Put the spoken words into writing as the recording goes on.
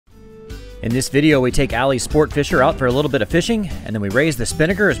In this video, we take Allie's sport fisher out for a little bit of fishing, and then we raise the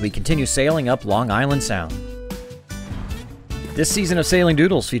spinnaker as we continue sailing up Long Island Sound. This season of Sailing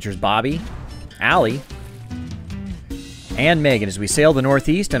Doodles features Bobby, Allie, and Megan as we sail the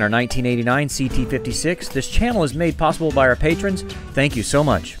Northeast in our 1989 CT56. This channel is made possible by our patrons. Thank you so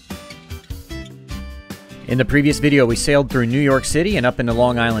much. In the previous video, we sailed through New York City and up into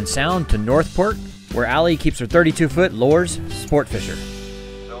Long Island Sound to Northport, where Allie keeps her 32-foot Lures sport fisher.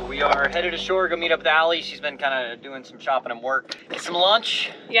 So we are headed ashore, go meet up with Allie. She's been kind of doing some shopping and work. Get some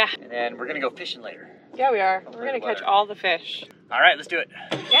lunch. Yeah. And then we're gonna go fishing later. Yeah, we are. We're gonna catch all the fish. All right, let's do it.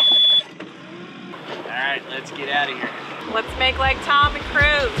 Yeah. All right, let's get out of here. Let's make like Tom and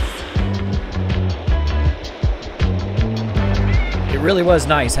Cruise. It really was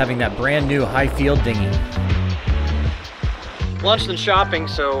nice having that brand new high field dinghy. Lunch and shopping,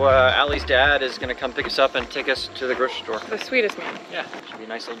 so Allie's dad is gonna come pick us up and take us to the grocery store. The sweetest man. Yeah, should be a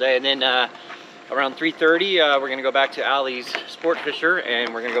nice little day. And then around 3:30, we're gonna go back to Allie's sport fisher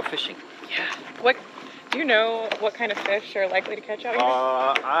and we're gonna go fishing. Yeah. Do you know what kind of fish are likely to catch out here?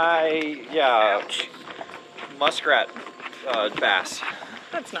 Ouch. Muskrat bass.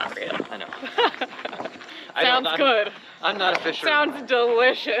 That's not real. I know. Sounds good. I'm not a fisher. Sounds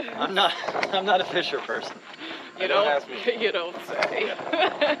delicious. I'm not a fisher person. You don't say.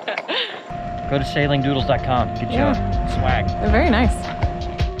 Go to sailingdoodles.com. Get you swag. They're very nice.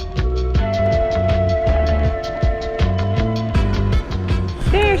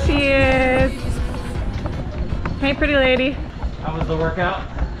 There she is. Hey, pretty lady. How was the workout?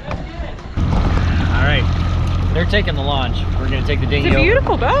 All right, they're taking the launch. We're gonna take the dinghy over. It's a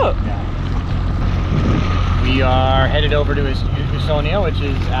beautiful boat. Yeah. We are headed over to Usonia, which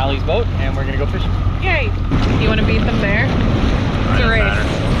is Allie's boat, and we're gonna go fishing. Yay! You want to beat them there? It's a race.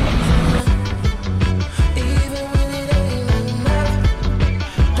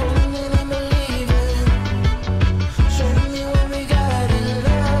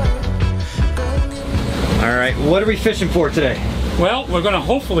 All right, what are we fishing for today? Well, we're going to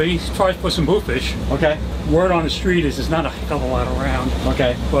hopefully try to put some bluefish. Okay. Word on the street is there's not a heck of a lot around.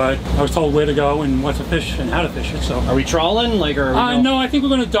 Okay. But I was told where to go and what to fish and how to fish it. So. Are we trawling, like, or? No, I think we're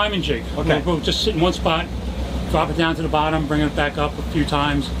going to diamond jig. Okay. We'll just sit in one spot, drop it down to the bottom, bring it back up a few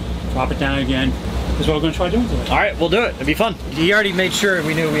times, drop it down again. That's what we're going to try doing today. All right, we'll do it. It'll be fun. He already made sure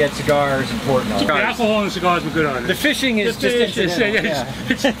we knew we had cigars and port and all. The alcohol and the cigars were good on it. The fishing is just incidental.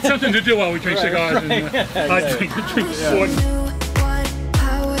 It's something to do while we drink cigars. Right. And, I drink port.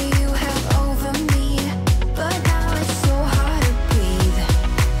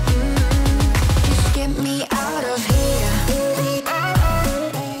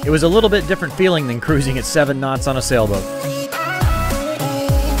 It was a little bit different feeling than cruising at 7 knots on a sailboat.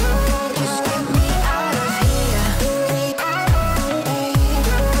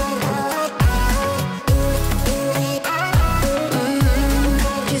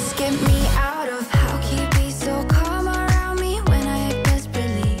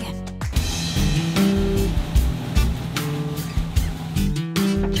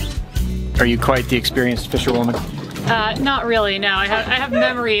 Are you quite the experienced fisherwoman? Not really, no. I have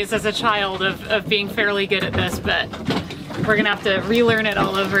memories as a child of being fairly good at this, but we're gonna have to relearn it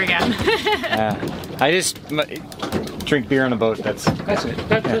all over again. I just drink beer on a boat. That's it.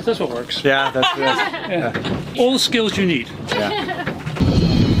 That's what works. Yeah, that's all the skills you need. Yeah.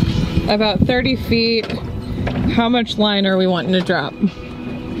 About 30 feet. How much line are we wanting to drop?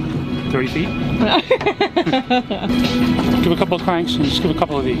 30 feet? Give a couple of cranks and just give a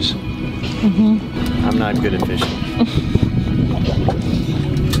couple of these. I'm not good at fishing.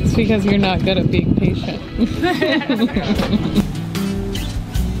 It's because you're not good at being patient.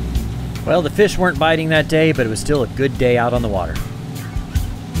 Well, the fish weren't biting that day, but it was still a good day out on the water.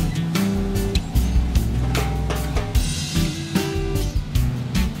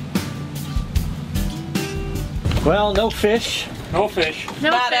 Well, no fish. No fish.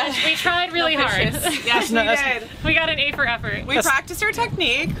 No fish. We tried really hard. Yes, we did. We got an A for effort. We practiced our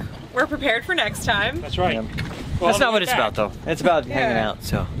technique. We're prepared for next time. That's right. Yeah. Well, that's not what it's about, though. It's about hanging out,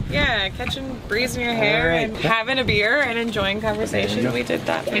 so. Yeah, catching breeze in your hair and having a beer and enjoying conversation. We did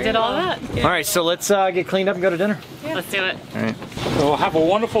that. We did all that. Yeah. All right, so let's get cleaned up and go to dinner. Yeah. Let's do it. All right. So we'll have a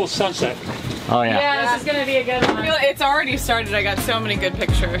wonderful sunset. Oh, yeah. Yeah, this is going to be a good one. It's already started. I got so many good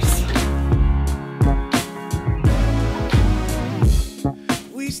pictures.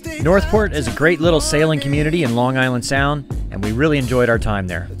 Northport is a great little sailing community in Long Island Sound, and we really enjoyed our time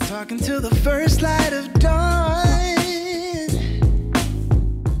there. Talking till the first light of dawn.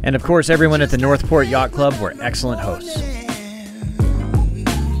 And of course, everyone at the Northport Yacht Club were excellent hosts.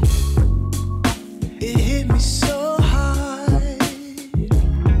 It hit me so hard.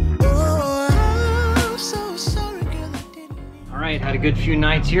 Oh, right, had a good few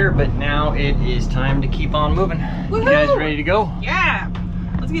nights here, but now it is time to keep on moving. You guys ready to go? Yeah,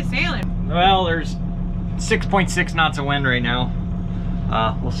 let's get sailing. Well, there's 6.6 knots of wind right now.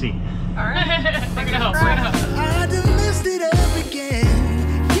 We'll see. All right, We're gonna hope. We're gonna hope. I done messed it up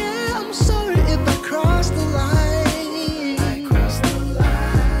again. Yeah, I'm sorry if I crossed the line.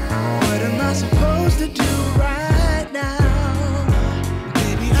 What am I supposed to do right now?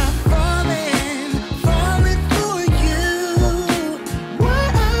 Baby, I'm falling for you.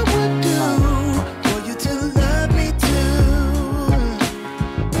 What I would do for you to love me too.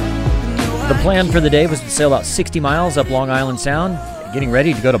 The plan for the day was to sail about 60 miles up Long Island Sound, getting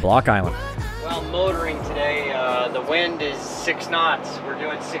ready to go to Block Island. Well, motoring today, the wind is 6 knots. We're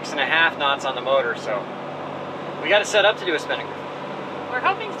doing 6.5 knots on the motor, so we got to set up to do a spinnaker. We're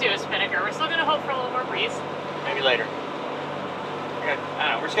hoping to do a spinnaker. We're still gonna hope for a little more breeze. Maybe later. I don't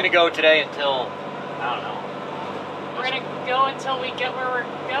know. We're just gonna go today until, I don't know. We're gonna go until we get where we're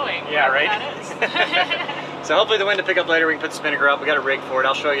going. Yeah, right? That is. So hopefully the wind will pick up later. We can put the spinnaker up. We got a rig for it.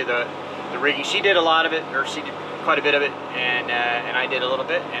 I'll show you the rigging. She did a lot of it, or she did quite a bit of it, and I did a little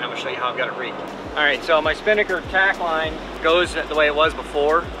bit, and I'm gonna show you how I've got it rigged. All right, so my spinnaker tack line goes the way it was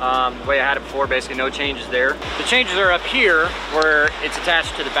before, the way I had it before, basically no changes there. The changes are up here where it's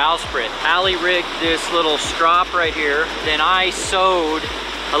attached to the bowsprit. Allie rigged this little strop right here, then I sewed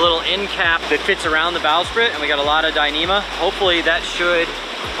a little end cap that fits around the bowsprit, and we got a lot of Dyneema. Hopefully that should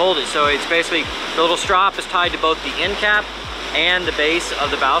hold it. So it's basically, the little strop is tied to both the end cap and the base of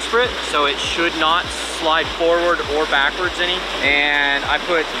the bowsprit, so it should not slide forward or backwards any. And I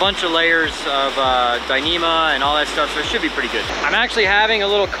put a bunch of layers of Dyneema and all that stuff, so it should be pretty good. I'm actually having a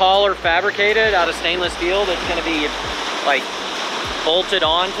little collar fabricated out of stainless steel that's gonna be like bolted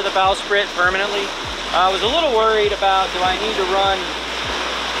onto the bowsprit permanently. I was a little worried about, do I need to run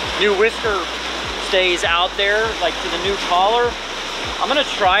new whisker stays out there, like to the new collar? I'm gonna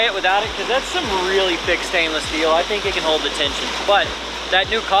try it without it, because that's some really thick stainless steel. I think it can hold the tension, but that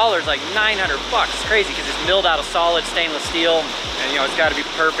new collar is like 900 bucks. It's crazy because it's milled out of solid stainless steel, and you know, it's gotta be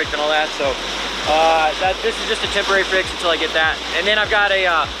perfect and all that. So this is just a temporary fix until I get that. And then I've got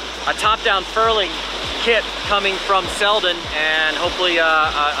a top-down furling kit coming from Selden, and hopefully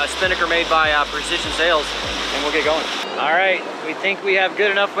a spinnaker made by Precision Sails, and we'll get going. All right, we think we have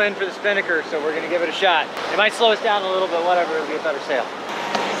good enough wind for the spinnaker, so we're gonna give it a shot. It might slow us down a little, but whatever, it'll be a better sail.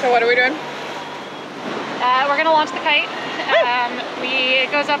 So what are we doing? We're gonna launch the kite.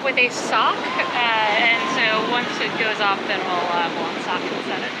 It goes up with a sock, and so once it goes off, then we'll unsock it and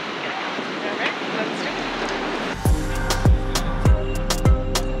set it. All right, let's do it.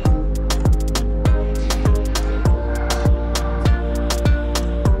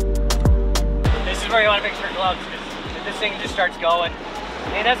 Where you want to make sure gloves, because if this thing just starts going,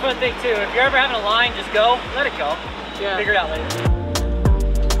 and that's one thing too, if you're ever having a line, just go, let it go. Yeah. Figure it out later.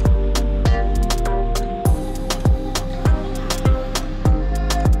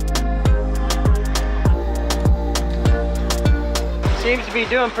 Seems to be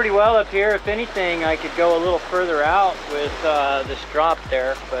doing pretty well up here. If anything, I could go a little further out with this drop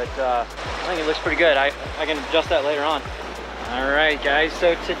there, but I think it looks pretty good. I can adjust that later on. All right, guys,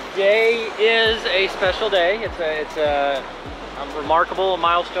 so today is a special day. It's a remarkable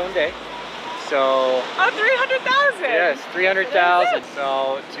milestone day. So... Oh, 300,000! Yes, 300,000.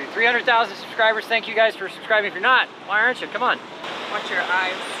 So to 300,000 subscribers, thank you guys for subscribing. If you're not, why aren't you? Come on. Watch your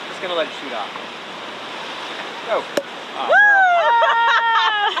eyes. Just gonna let it shoot off. Go. Oh,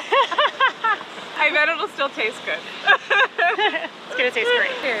 I bet it'll still taste good. It's gonna taste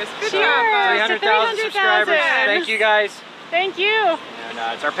great. Cheers. Good so, job. 300,000 subscribers. Thank you guys. Thank you. And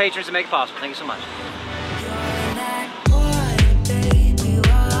it's our patrons that make it possible. Thank you so much.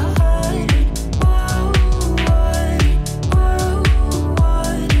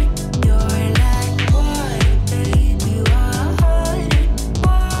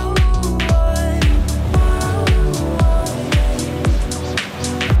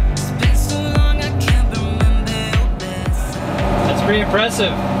 That's pretty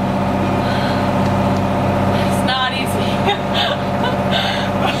impressive.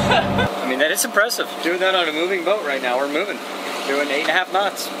 I mean, that is impressive. Doing that on a moving boat right now. We're moving. Doing 8.5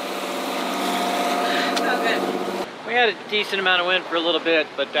 knots. So good. We had a decent amount of wind for a little bit,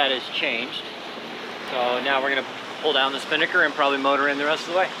 but that has changed. So now we're gonna pull down the spinnaker and probably motor in the rest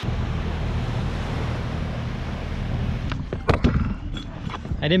of the way.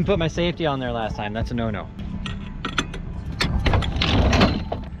 I didn't put my safety on there last time. That's a no-no.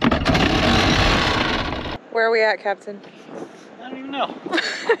 Where are we at, Captain? I don't even know.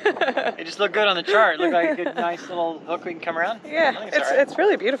 It just looked good on the chart. It looked like a good, nice little hook we can come around. Yeah, I think it's all right. it's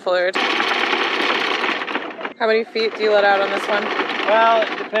really beautiful. How many feet do you let out on this one? Well,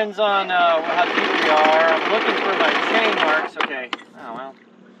 it depends on how deep we are. I'm looking for my chain marks. Okay. Oh, well.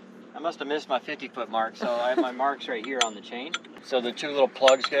 I must have missed my 50-foot mark, so I have my marks right here on the chain. So the two little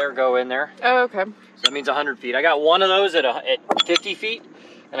plugs there go in there. Oh, okay. So that means 100 feet. I got one of those at 50 feet,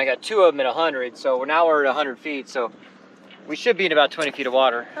 and I got two of them at 100. So now we're at 100 feet, so we should be in about 20 feet of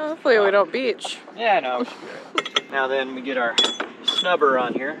water. Oh, hopefully we don't beach. Yeah, no. Now then, we get our snubber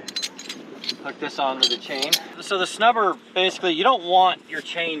on here. Hook this onto the chain. So the snubber, basically, you don't want your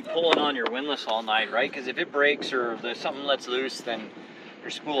chain pulling on your windlass all night, right? Because if it breaks or there's something lets loose, then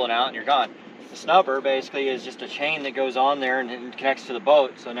you're spooling out and you're gone. The snubber basically is just a chain that goes on there and it connects to the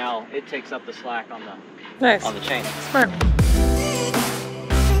boat. So now it takes up the slack on the chain. Smart.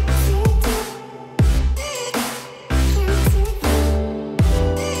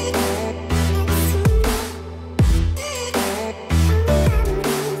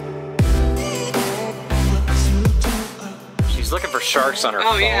 Looking for sharks on her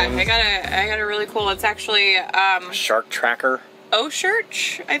phone. Oh yeah, I got a really cool. It's actually shark tracker.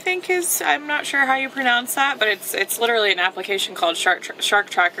 O-Search, I think is. I'm not sure how you pronounce that, but it's literally an application called Shark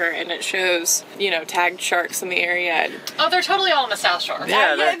Tracker, and it shows tagged sharks in the area. Oh, they're totally all on the South Shore.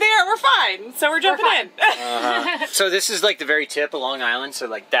 Yeah, they are. We're fine. So we're jumping in. So this is like the very tip of Long Island. So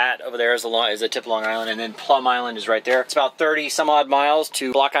like that over there is the tip of Long Island, and then Plum Island is right there. It's about 30 some odd miles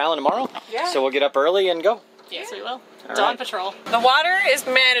to Block Island tomorrow. Yeah. So we'll get up early and go. Yes, we will. All Dawn right. patrol. The water is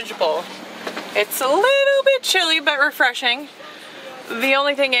manageable. It's a little bit chilly, but refreshing. The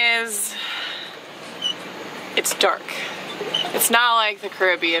only thing is, it's dark. It's not like the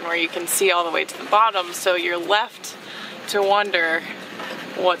Caribbean where you can see all the way to the bottom, so you're left to wonder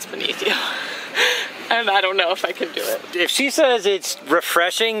what's beneath you. And I don't know if I can do it. If she says it's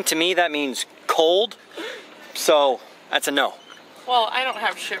refreshing, to me that means cold. So that's a no. Well, I don't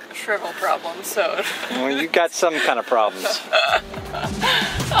have shrivel problems, so... Well, you got some kind of problems.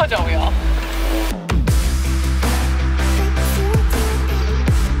 Oh, don't we all?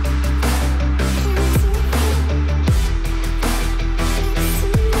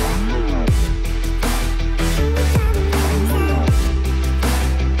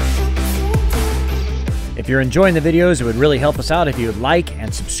 If you're enjoying the videos, it would really help us out if you would like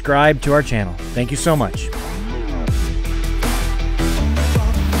and subscribe to our channel. Thank you so much.